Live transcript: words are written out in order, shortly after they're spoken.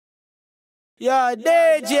Yo,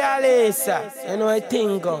 DJ Alicea, you know I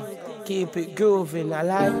think keep it grooving, I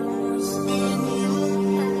like.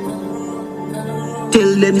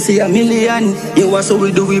 Tell them say a million, you what so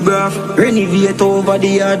we do we bruv, renovate over the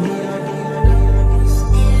yard.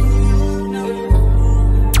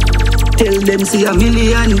 Tell them say a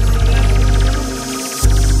million.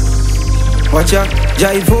 Watch out,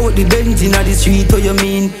 drive out the Benz inna the street, what you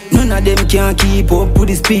mean? None of them can keep up with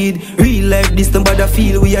the speed. Real life this no bother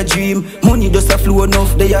feel we a dream. Money just a flow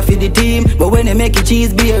enough they a for the team. But when they make it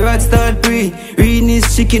cheese, be a rat start pre. Reading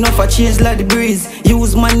is chicken off a change like the breeze.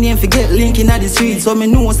 Use my name forget link inna the street. So me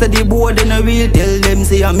know say the board then a real. Tell them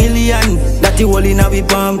say a million, that the whole inna we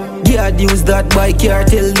palm. God use that by car,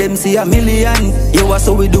 tell them say a million. Yo what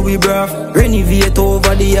so we do we bruv, renovate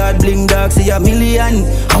over the yard, bling dog say a million.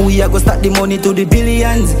 And we a go start the money to the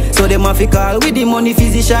billions. So them a fi call with the money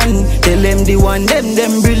physician. Tell them the one,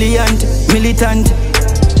 them brilliant, militant.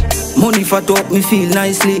 Money fat up, me feel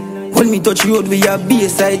nicely. When me touch road, we a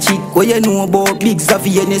bayside chick. What you know about big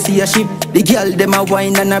Safi and you see a ship? The girl them a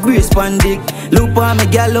wine and a brace pan dick. Look on me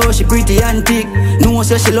gal, oh she pretty antique. No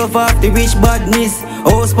say she love off the rich badness.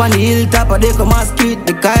 House pan the hilltop, they come a skit.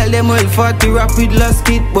 The Kyle them well fat, the rap with last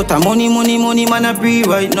kit. But a money, man a pre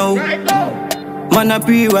right now. Man a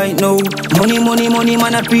pre right now. Money,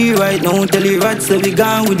 man a pre right now. Tell the rats so we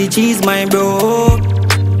gone with the cheese, my bro.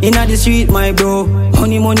 Inna the street, my bro.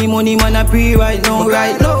 Money, man a pre right now,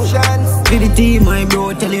 right now. For the team, my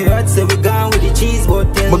bro. Tell the rats so we gone with the cheese,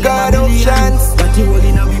 but tell them got options. Got you all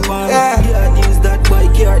inna we palm. Yeah, use that by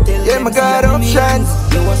care. Tell them my got options.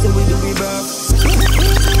 Now what's it with the reverb?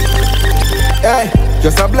 Hey,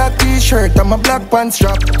 just a black t-shirt and my black pants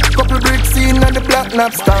strap. Couple bricks in and the black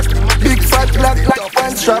nap stack. Big fat black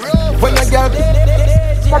pants strap. When a girl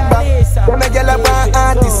back, when a girl a ban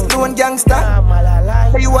artist, lone gangster.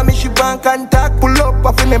 Hey, you want me she bank contact. Pull up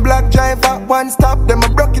off in me black driver, one stop. Them a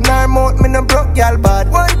broke in her mouth, me no broke y'all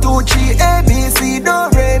bad. 1, 2, 3, A, B, C,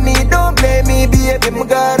 don't blame me, don't blame me, baby. Me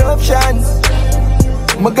got options,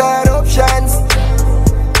 me got options.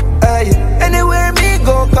 Hey, anywhere me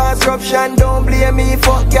go cause corruption. Don't blame me,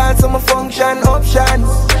 fuck y'all, so my function options.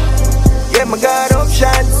 Yeah, me got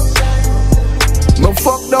options. Me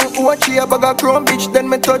fuck down Ochi, a bag of chrome bitch. Then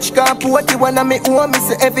me touch car potty when I me own me.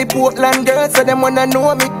 Say every Portland girl, so them wanna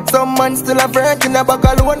know me. Some man still a virgin, a bag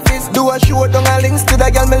of lone fist. Do a show down a links to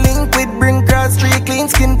the girl me link with. Bring cross street, clean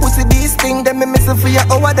skin, pussy beast thing. Then me miss a free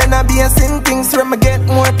hour, then I be a sin thing. So me get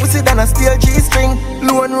more pussy than a steel G-string.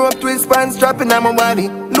 Lone rope twist pants dropping on my body.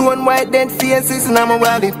 Lone white dead faces in my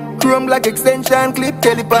wallet. Chrome black extension clip,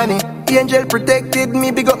 telepany. Angel protected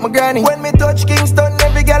me, big up my granny. When me touch Kingston,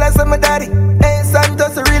 every girl I say my daddy. Hey,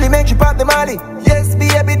 Santos really make you pop the molly. Yes,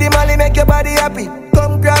 baby, the molly make your body happy.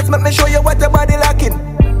 Come cross, make me show you what your body lacking.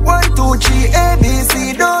 1, 2, 3, A, B,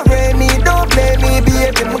 C, don't blame me, don't blame me,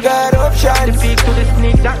 baby. Me got options,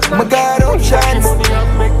 me got options.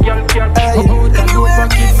 Hey, anywhere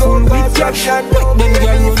me go, construction. Them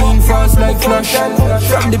girl running fast like flash.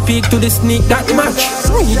 From the peak to the sneak, that match.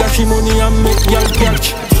 We dash money and make y'all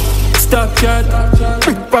catch. Stop chat,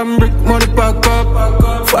 brick pan brick, money pack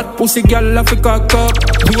up. Fat pussy girl off a cock up.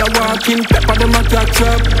 We are walking, pepper them a catch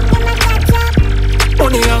up.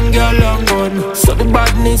 Money and girl and gun, so the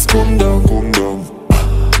badness come down.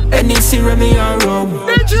 Any see me and rum.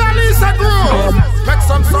 DJ Alicea grow. Make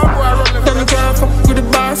some sound boy run them. Then you can't fuck with the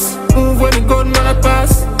boss. Move when the gun man a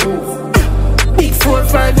pass. Big 4,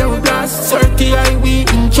 5 they will blast. 30 I we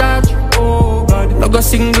in charge. Oh God, no go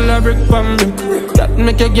single a brick pan brick. That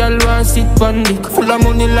make a girl want sit pan dick. Full of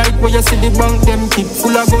money like where you see the bank them keep.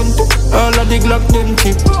 Full of gun too, all of the Glock them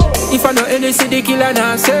chip. If I know any see the killer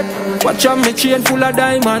dance it. Watch out me chain full of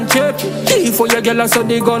diamond chip. Key for your girl so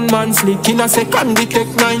the gunman slick. In a second we take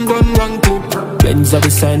 9 gun 1 clip. Benz are the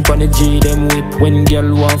sign pon the G them whip. When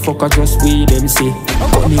girl want fuck I just we them see.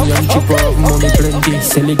 Money and chip of money plenty.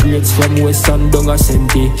 Celebrates from West and down a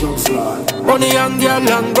Senti. Money and girl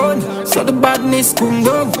and gun, so the badness come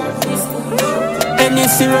down. Any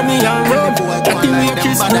see me and rub, that the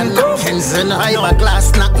waitress come down. Hands in high, my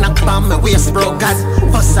glass knock pon my waist, bro, God.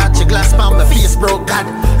 Versace glass pon my face, bro, God.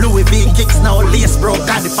 Louis V kicks now lace, bro,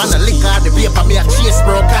 God. If I no liquor, the paper me a chase,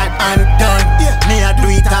 bro, God. And done, me a do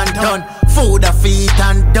it and done. Food a feet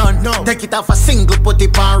and done. No. Take it off a single, put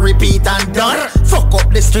it on repeat and done. Fuck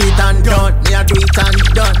up the street and done. Me a do it and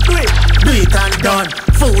done. Do it and done.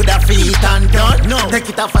 Food a feet and done. No. Take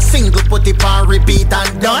it off a single, put it on repeat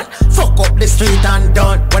and done. Fuck up the street and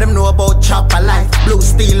done. What them know about chopper life? Blue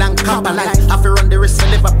steel and copper life. Have to run the risk to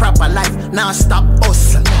live a proper life. Now stop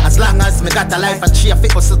hustle. As long as me got a life and cheer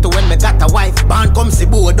fit hustle to when me got a wife. Band comes the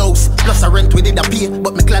board house. Plus a rent we did a pay.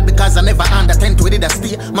 But me glad because I never under 10 we did a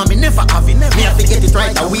stay. Mommy never have it. Me have to get it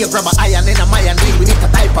right away. Grab a iron in a iron deal with it a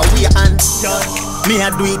type of way and done. Me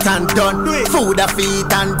a do it and done. Food a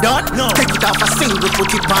feet and done. Take it off a single,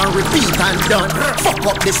 put it on repeat and done. Fuck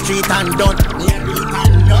up the street and done. Me a do it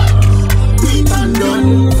and done. Do it and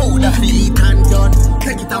done. Food a feet and done.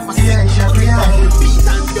 Take it off a single, put it on repeat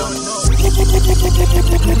and done.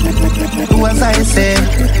 Do as I say.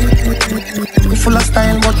 You full of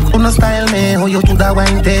style, but you no style me. How you do that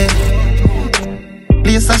wine day?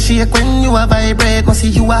 Place a shake when you a vibrate. Must see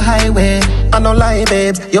you a highway. I no lie,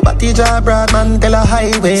 babes. Your body jaw broad, man, tell a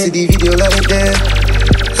highway. See the video like that.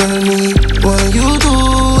 Tell me what you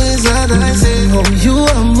do is that I say. How you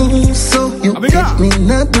a move so you get me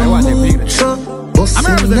not the mood. So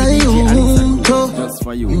bustin' like you so. Just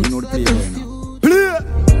for you, you know the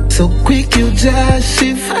play. So quick you just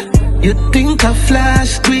shift. You think I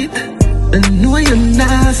flash tweet. I know you're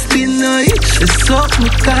nasty, no it's so me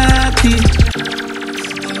cocky.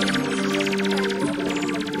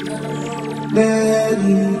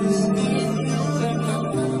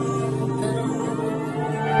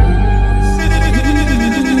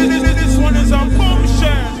 This one is a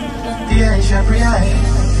bombshell.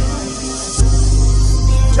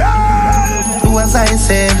 Do as I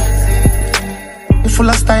say. You full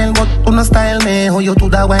of style, but you no style me. How you do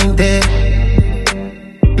that wine day?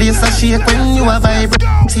 Place a shake when you a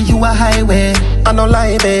vibrate. See you a highway. I no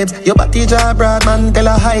lie, babes. Your body jaw broad, man, tell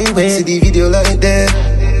a highway. See the video like that.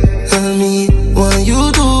 Tell me what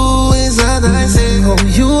you do is that I say. How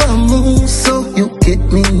you a move so you get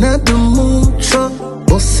me not the mood. So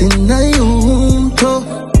bustin' na you so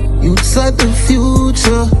you's at the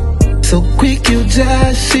future. So quick you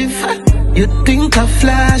just shift. You think I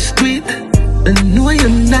flash tweet. I know you're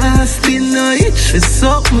nasty, no it's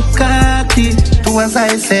up me cocky. Do as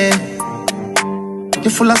I say. You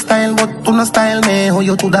full of style, but you no style me. How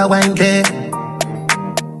you do that wine day?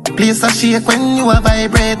 Place a shake when you a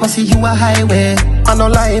vibrate. Must see you a highway. I no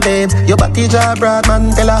lie, babes. Your body jaw broad,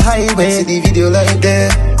 man, tell a highway. See the video like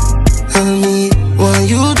that. Tell me what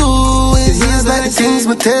you do is these like the things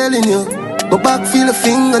me telling you. Go back, feel a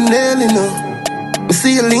fingernail, you know. Me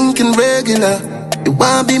see you linking regular. You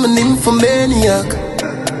wanna be my nymphomaniac.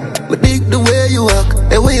 Me dig the way you walk.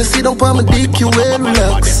 The way you sit down on my dick, you well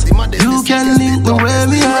relax. You can link the way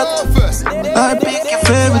me at. I pick your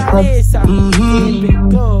favorite.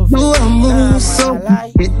 You a move so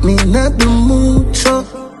hit me not the mood so.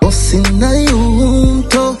 Bustin' na you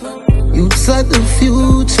so you's at the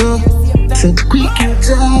future. So quick you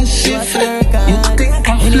just shift. You think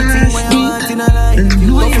I'm flash deep. And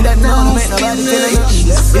you ain't that now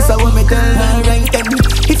it's a woman tell her right then.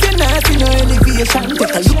 If you're not in your elevation,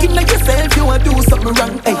 take a look in like yourself, you wanna do something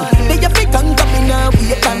wrong. Hey, they have to come in now,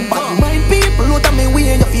 we can back. Mind people out of me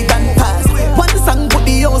way, you feel done pass. One song put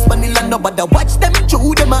the house on the land, nobody watch them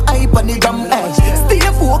chew them a hype on the drum edge. Stay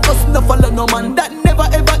focused, no follow no man, that never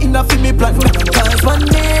ever enough in me plan. Cause one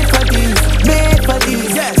made for this,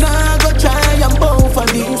 now go try and bow for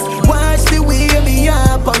this. Watch the way me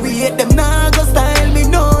operate, them now go style me,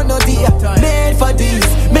 no dear. Made for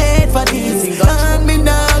this, and me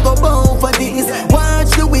now go bow for this.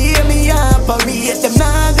 Watch the way me operate, them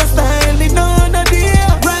now go style me, no dear.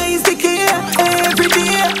 Rise the care every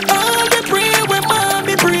day, all the pray when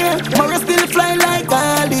mommy pray. Mara still fly like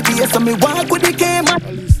Alicea, so me walk with the game.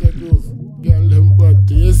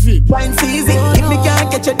 Wine season, if me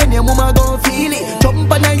can't catch it, then your mama gon' feel it.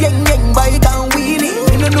 Jump on a yang bike and wheelie.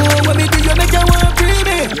 You don't know what me do, you make you want free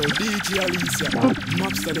me. DJ Alicea,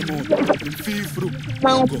 maps to the mouth, them feel through,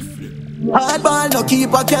 go flip. Hardball no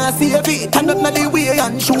keeper can't save it. Turn up na the way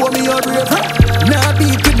and show me your brave. Nah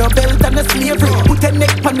beat with no belt and a slavery. Put a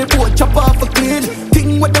neck on the boat, chop off a clean.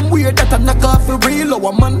 Thing with them weird that I knock off a real.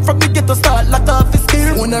 Or a man from the ghetto start lock off his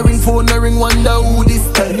skill. Wanna ring phone, a ring wonder who this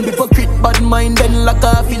time. Hypocrite bad mind then lock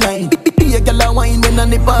off the line. Be a gal a wine when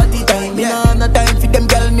on the party time. Me nah no time for them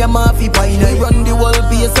gal, me a mafia pine. I run the whole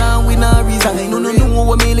place and we nah resign. No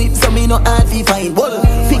what me live so me no hard fi find. Well,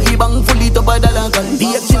 figgy bang fully to by the gun.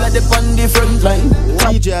 Be a chill at the pan the front line.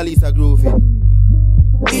 DJ Alicea grooving.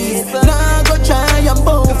 Nah go try and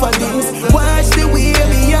bow for this. Watch the way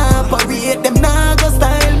me operate. Them nah go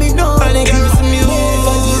style me no. They give some music.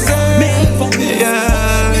 Yeah.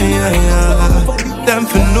 Them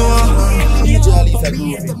for no.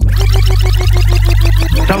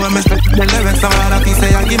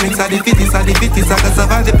 gimmicks are the fittest, I can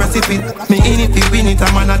survive the precipice. Me in it, we win it,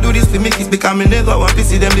 man, I do this for me kids. Because me never want to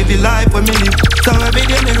see them live the life when me live. So every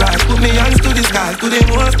day me rise, put me hands to the sky, to the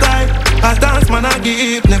most high. I dance, man, I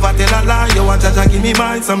give, never tell a lie. You want Jaja, give me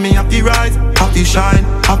mine, so me happy rise, happy shine,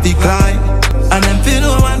 happy climb. And them feel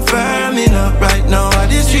no one firming up right now. All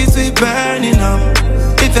the streets we burning up.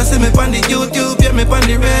 If you see me on the YouTube, yeah, me on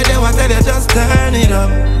the radio, I tell you just turn it up.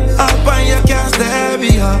 Up on your car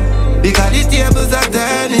stereo, because the tables are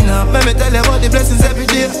turning up. Let me tell you about the blessings every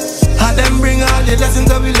day. And them bring all the lessons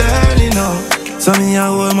that we learning up. So me I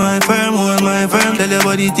hold my firm, tell you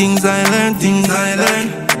about the things I learn.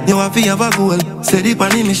 You have to have a goal, steady on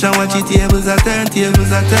the mission, watch the tables are turn.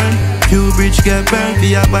 Few bridge get burned,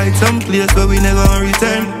 we have buy some place where we never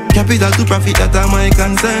return. Capital to profit, that are my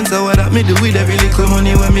concern. So what that me do with every little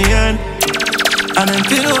money when me earn? And I'm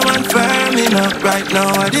feeling one firming up right now.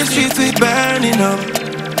 All the streets we burning up.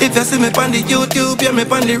 If you see me on the YouTube, yeah, me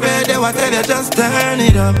on the radio, I tell you just turn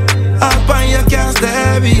it up. Up on your car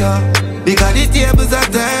stereo, because the tables are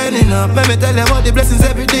turning up. Let me tell you about the blessings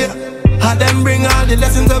every day. And them bring all the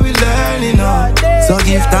lessons that we learning up. So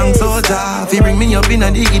give thanks, soldier. If you bring me up in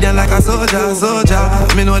a diggy, then like a soldier.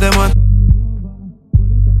 Me know them want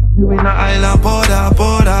you in a island powder.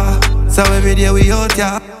 So every day we out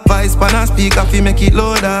ya. Vice pan and speaker, fi make it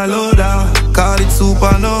loader. Call it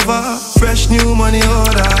supernova, fresh new money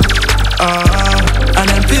order. And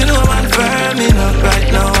them feel no man firming up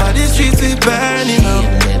right now. All the streets we burning up.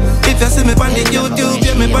 If you see me on the YouTube,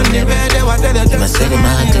 yeah, me on the radio, I tell you just say them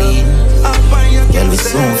are clean. Girl, we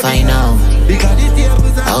soon find out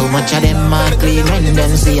how much of them are clean when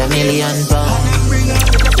them see £1 million.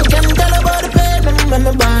 You can tell about the pain when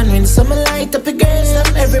me born when some light up the girls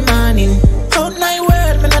them every morning. Out night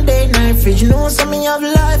world, me no day night fridge. Know some me have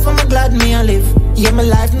life, I'm glad me I live. Yeah, my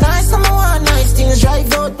life nice, I'm want nice things.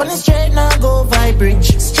 Drive out on the straight, now go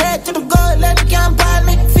bridge. Straight to the goal, them can't buy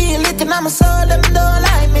me. Feel it in my soul, them don't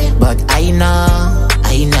like me. But I know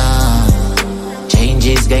change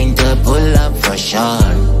is going to pull up for sure.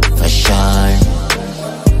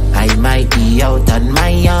 I might be out on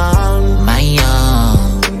my own,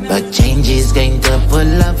 but change is going to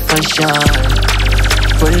pull up for sure.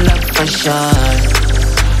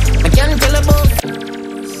 I can't tell about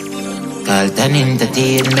KHOLTAN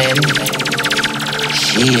Entertainment.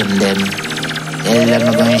 Shame them. Tell them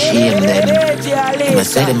I'm gonna shame them. I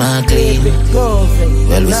say them are clean.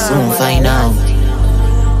 Well, we soon find out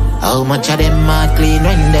how much of them are clean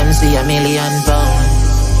when them see £1 million.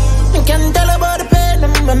 I can't tell about the pain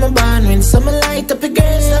when me born when some light up the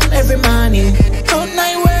girls them every morning. Out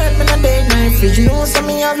night world, me no day night fridge. Know some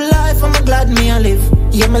me have life, I'm glad me I live.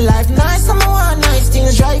 Yeah, my life nice, I'm want nice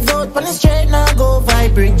things. Drive out on the straight, now go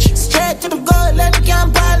bridge. Straight to the goal, them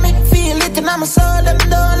can't buy me. Feel it in my soul, them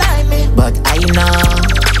don't like me. But I know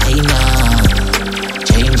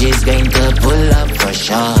change is going to pull up for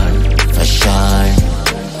sure.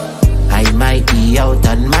 I might be out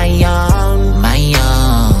on my own,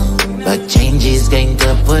 but change is going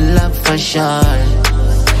to pull up for sure.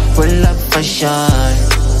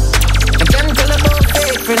 I can't tell about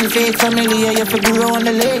fake family, you fi grow on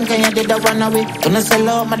the lane, can you did a run away? Gonna sell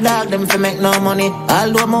out my dog, them fi make no money.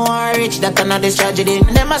 Although I'm more rich, that's another tragedy.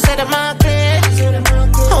 Them I say them are clean,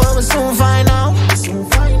 oh, we soon find out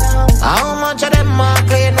how much of them are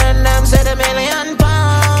clean when them say £1 million.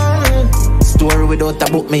 Story without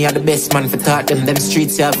a book, me are the best man for taught them. Them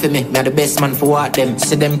streets here for me are the best man for walk them.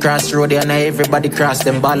 See them cross road and everybody cross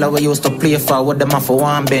them. Baller we used to play for, what them off for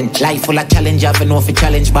one bench. Life full of challenge, you have to know if you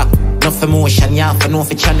challenge back. Enough emotion, you have to know if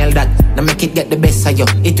you channel that. Now make it get the best of you.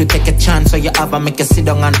 It will take a chance so you have and make you sit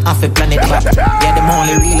down and half a planet back. Yeah, them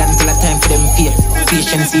only real until a time for them fear.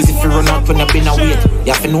 Patience easy for run out when you've been away.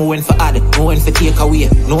 You have to know when for add, know when for take away,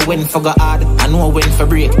 know when for go hard, and know when for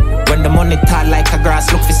break. When the money tall like a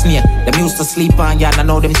grass, look for snake. Them used to sleep on ya, and I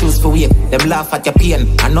know them choose for wake. Them laugh at your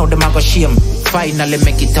pain, I know them I go shame. Finally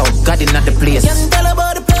make it out, God in the place. Can't tell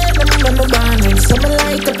about the pain, them when me born when some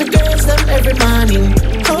light up the girls them every morning.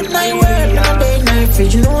 Out night world, now day night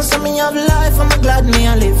fridge. You know some me have life, I'm glad me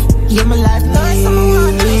I live. Yeah, my life nice, I'm a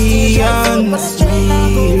one billion,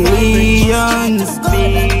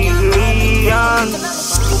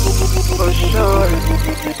 for sure.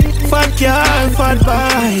 Fat car, fat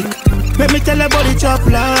bike. Let me tell you about the top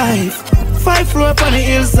life. 5 floor up on the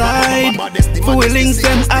hillside. For we links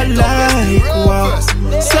them alike. Wow.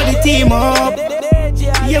 So the team up.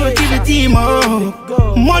 Yeah, we keep the team up.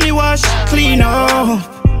 Money wash, clean up.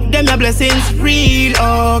 Them your blessings real,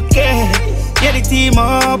 okay. Yeah, the team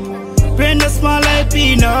up. Brain the small like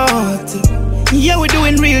peanut. Yeah, we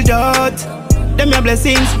doing real dot. Them your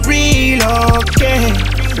blessings real, okay.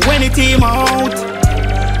 When the team out,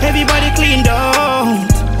 Everybody cleaned out.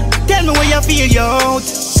 Tell me where you feel you out.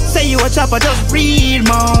 Say you a chopper, just real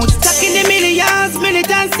mouth. Stuck in the millions,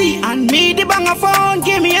 militancy. And me the banger phone,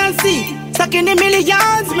 give me and see. Stuck in the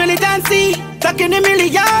millions, militancy. Stuck in the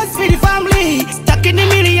millions for the family. Stuck in the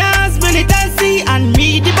millions, militancy. And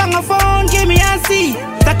me the banger phone, give me and see.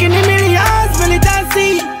 Stuck in the millions,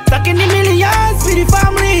 militancy. Stuck in the millions for the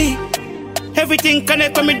family. Everything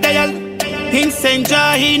connect with me dial. Insane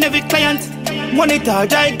joy in every client. Monitor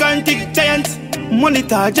gigantic giant.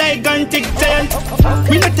 Monitor gigantic giant.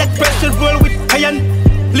 Me not take pressure roll with iron.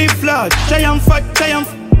 Live large, triumph for triumph.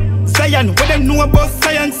 Zion, what them know about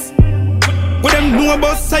science? What them know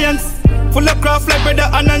about science? Full of craft like brother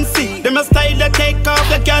and Nancy. Them a style that take off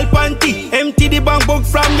the girl panty. Empty the bank book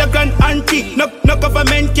from the grand auntie. No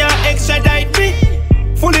government can extradite me.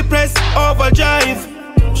 Fully pressed overdrive.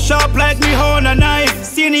 Sharp like me hold a knife.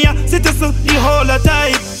 Senior citizen, the whole a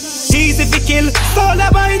type. Easy to kill, soul a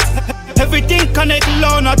bite. Everything connect,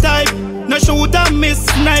 low no type. No shoot and miss,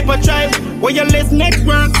 sniper tribe. Wireless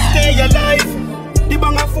network, stay alive. The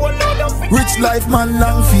banger full load of rich life man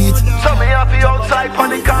long feet. So me happy outside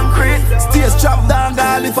on the concrete. Stay strapped down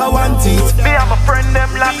girl if I want it. Me and my friend them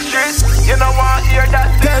lock street. You know want hear that.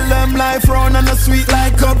 Tell them life round and a sweet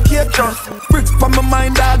like cupcake. Just bricks from my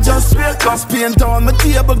mind I just wake. Cause paint on my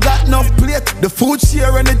table got enough plate. The food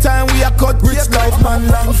share anytime we are cut. Rich life man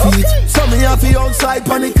long feet. So me happy outside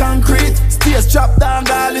on the concrete. Stay strapped down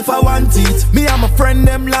girl if I want it. Me and my friend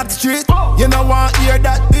them lock street. You know want hear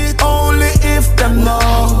that beat. Only if them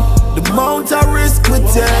know the amount of risk we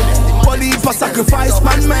take. Police for sacrifice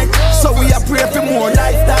man make. So we are pray for more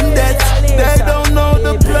life than death. They don't know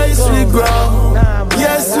the place we grow.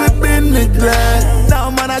 Yes, we've been neglected.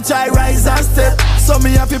 Now man I try rise and step. So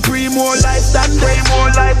me have to pray more life than death.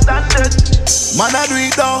 More life than death. Man I do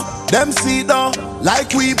it though, them see it though.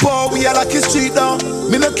 Like we poor, we are like a street though.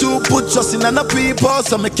 Me not to put just in on the people.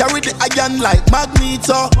 So me carry the iron like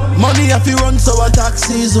magneto. Money have to run so a tax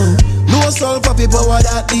season. No soul for people with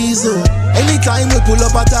that diesel. Anytime we pull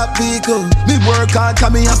up a top vehicle. Me work hard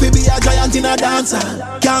cause me happy be a giant in a dancer.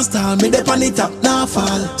 Can't stall me dep on the top, nah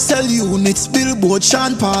fall. Sell units, billboard,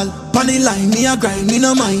 Sean Paul. Panny line, me a grind, me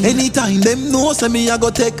no mind. Anytime them know say me a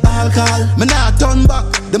go take alcohol. Me nah turn back,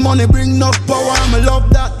 the money bring enough power, me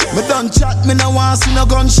love that. Me done chat, me no want see no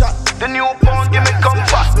gunshot. The new phone give me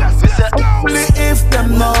comfort. Me say only if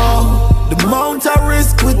them know the amount of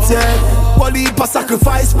risk we take. Police for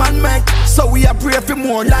sacrifice man make. So we are pray for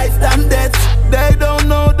more life than death. They don't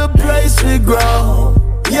know the place we grow.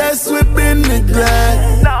 Yes, we've been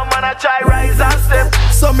neglected. Now man I try rise and step.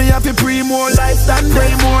 So me have to pray more life than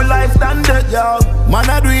death. More life than death, yo. Man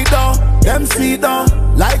I do it though, them see it though.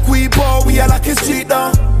 Like we poor, we are like a street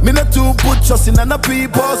though. Me not to put trust in on the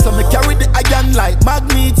people. So me carry the iron like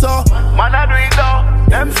magneto. Man I do it though,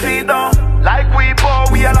 them see it though. Like we poor,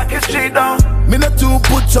 we are like a street though. Me not to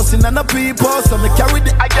put trust in on the people. So me carry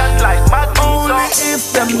the iron like magneto. Only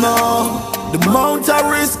if them know the amount of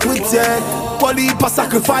risk we take. Police for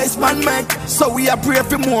sacrifice man make. So we are pray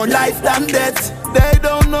for more life than death. They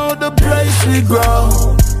don't know the place we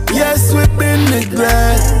grow. Yes, we've been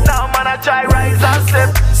neglected. Now man I try rise and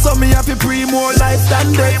step. So me have to pray more life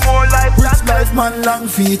than death. More life rich life man long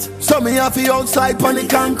feet. So me have to outside on the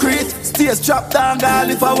concrete. Stay strapped down girl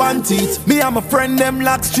if I want it. Me and my friend them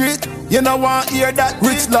lock street. You know want hear that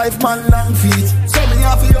rich life man long feet. So me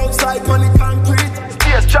have to outside on the concrete.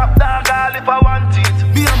 Stay strapped down girl if I want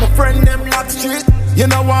it. Me and my friend them lock street. You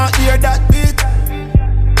know want hear that beat.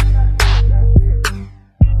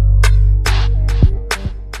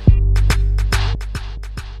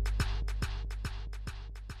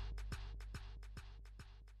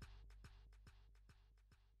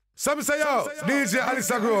 Some say yo, DJ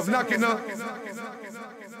Alicea Grove, knock it now.